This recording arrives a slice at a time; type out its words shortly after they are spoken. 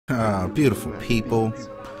Beautiful people.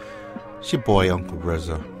 It's your boy Uncle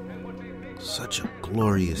Rza. Such a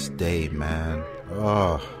glorious day, man.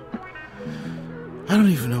 Oh, I don't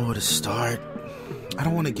even know where to start. I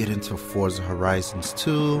don't want to get into Forza Horizons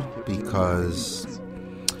 2 because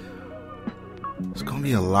there's gonna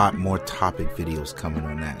be a lot more topic videos coming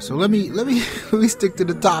on that. So let me stick to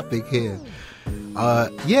the topic here.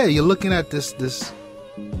 Yeah, you're looking at this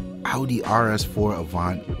Audi RS4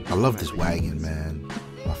 Avant. I love this wagon, man.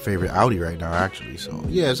 My favorite Audi right now, actually. So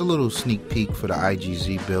yeah, it's a little sneak peek for the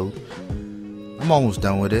IGZ build. I'm almost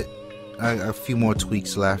done with it. A few more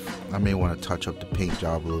tweaks left. I may want to touch up the paint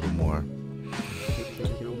job a little more.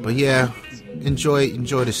 But yeah, enjoy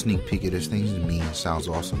the sneak peek of this thing. It's mean, sounds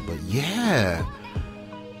awesome. But yeah,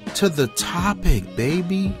 to the topic,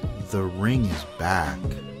 baby. The ring is back.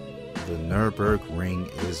 The Nurburgring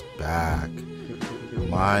is back.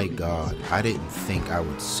 My God, I didn't think I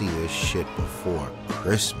would see this shit before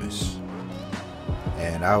Christmas.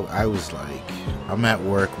 And I was like, I'm at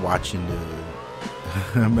work watching the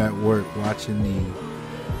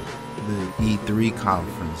E3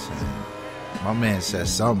 conference, and my man said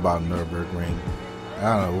something about Nurburgring. I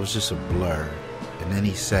don't know, it was just a blur. And then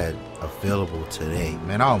he said, available today.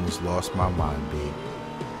 Man, I almost lost my mind, babe.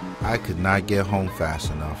 I could not get home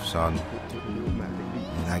fast enough, son.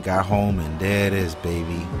 And I got home, and there it is,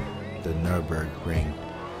 baby. The Nurburgring.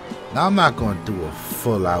 Now, I'm not going to do a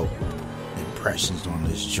full-out impressions on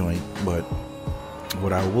this joint, but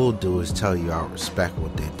what I will do is tell you I respect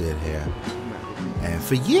what they did here. And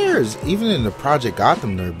for years, even in the Project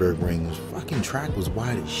Gotham Nurburgring, this fucking track was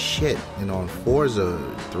wide as shit. You know, on Forza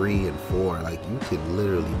 3 and 4, like, you could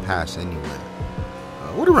literally pass anywhere.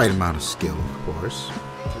 With the right amount of skill, of course.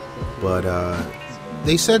 But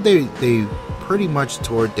they said they pretty much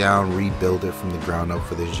tore it down, rebuilt it from the ground up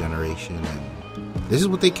for this generation, and this is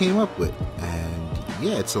what they came up with. And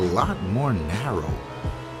yeah, it's a lot more narrow.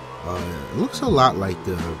 It looks a lot like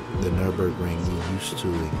the Nurburgring we used to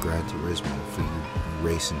in Gran Turismo for you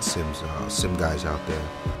racing sim guys out there.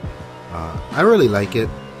 I really like it.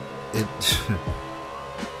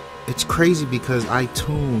 It's crazy because I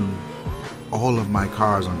tune all of my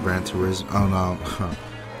cars on Gran Turismo.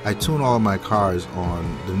 I tune all of my cars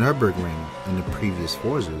on the Nurburgring in the previous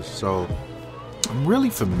Forzas, so I'm really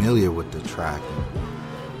familiar with the track.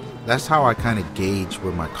 That's how I kind of gauge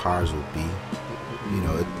where my cars will be. You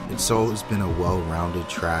know, it's always been a well-rounded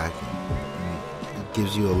track, and it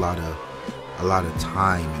gives you a lot of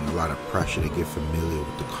time and a lot of pressure to get familiar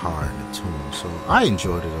with the car and the tune. So I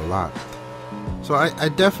enjoyed it a lot. So I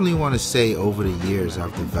definitely want to say over the years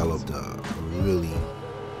I've developed a really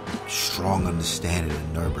strong understanding of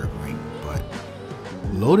Nurburgring, but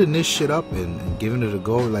loading this shit up and giving it a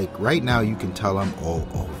go, like right now you can tell I'm all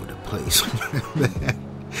over the place.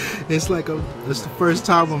 It's like it's the first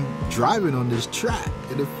time I'm driving on this track,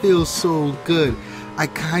 and it feels so good. I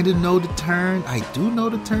kind of know the turn. I do know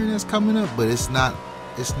the turn that's coming up, but it's not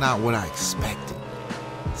what I expected.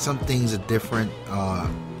 Some things are different.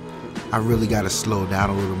 I really got to slow down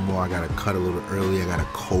a little more. I got to cut a little early. I got to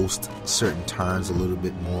coast certain turns a little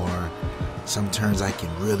bit more. Some turns I can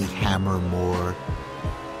really hammer more.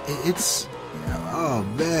 Oh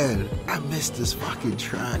man, I missed this fucking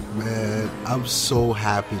track, man. I'm so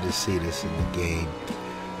happy to see this in the game.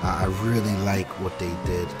 I really like what they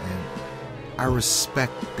did, and I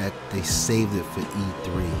respect that they saved it for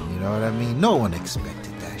E3. You know what I mean? No one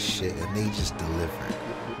expected that shit, and they just delivered.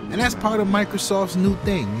 And that's part of Microsoft's new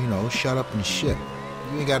thing, you know, shut up and ship.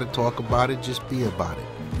 You ain't gotta talk about it, just be about it.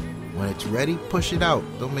 When it's ready, push it out.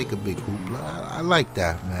 Don't make a big hoopla. I like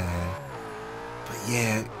that, man. But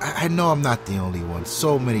yeah, I know I'm not the only one.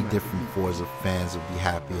 So many different Forza fans will be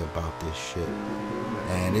happy about this shit.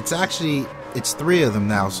 And it's 3 of them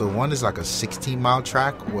now. So one is like a 16-mile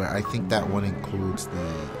track, where I think that one includes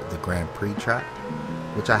the Grand Prix track,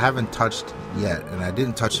 which I haven't touched yet. And I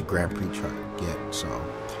didn't touch the Grand Prix track yet, so.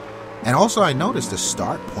 And also I noticed the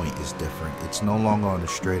start point is different. It's no longer on the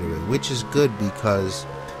straightaway, which is good because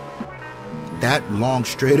that long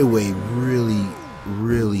straightaway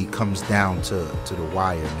really comes down to the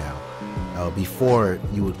wire now. Before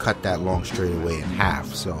you would cut that long straightaway in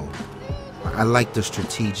half. So I like the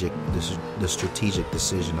strategic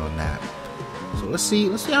decision on that. So let's see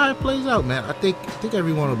how it plays out, man. I think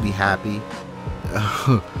everyone will be happy.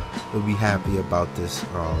 Will be happy about this.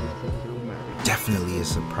 Definitely a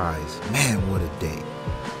surprise, man. What a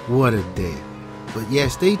day. But yeah,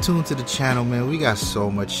 stay tuned to the channel, man. We got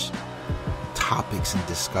so much topics and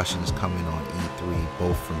discussions coming on E3,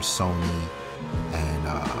 both from Sony and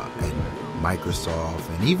Microsoft,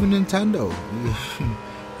 and even Nintendo.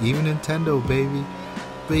 Even Nintendo, baby.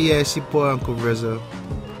 But yeah, it's your boy Uncle Rza.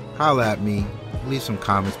 holla at me. Leave some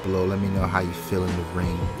comments below. Let me know how you feel in the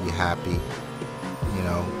ring. You happy? You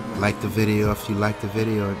know, like the video if you like the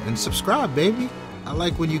video, and subscribe, baby. I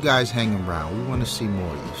like when you guys hang around. We want to see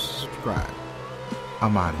more of you. Subscribe.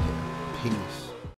 I'm out of here. Peace.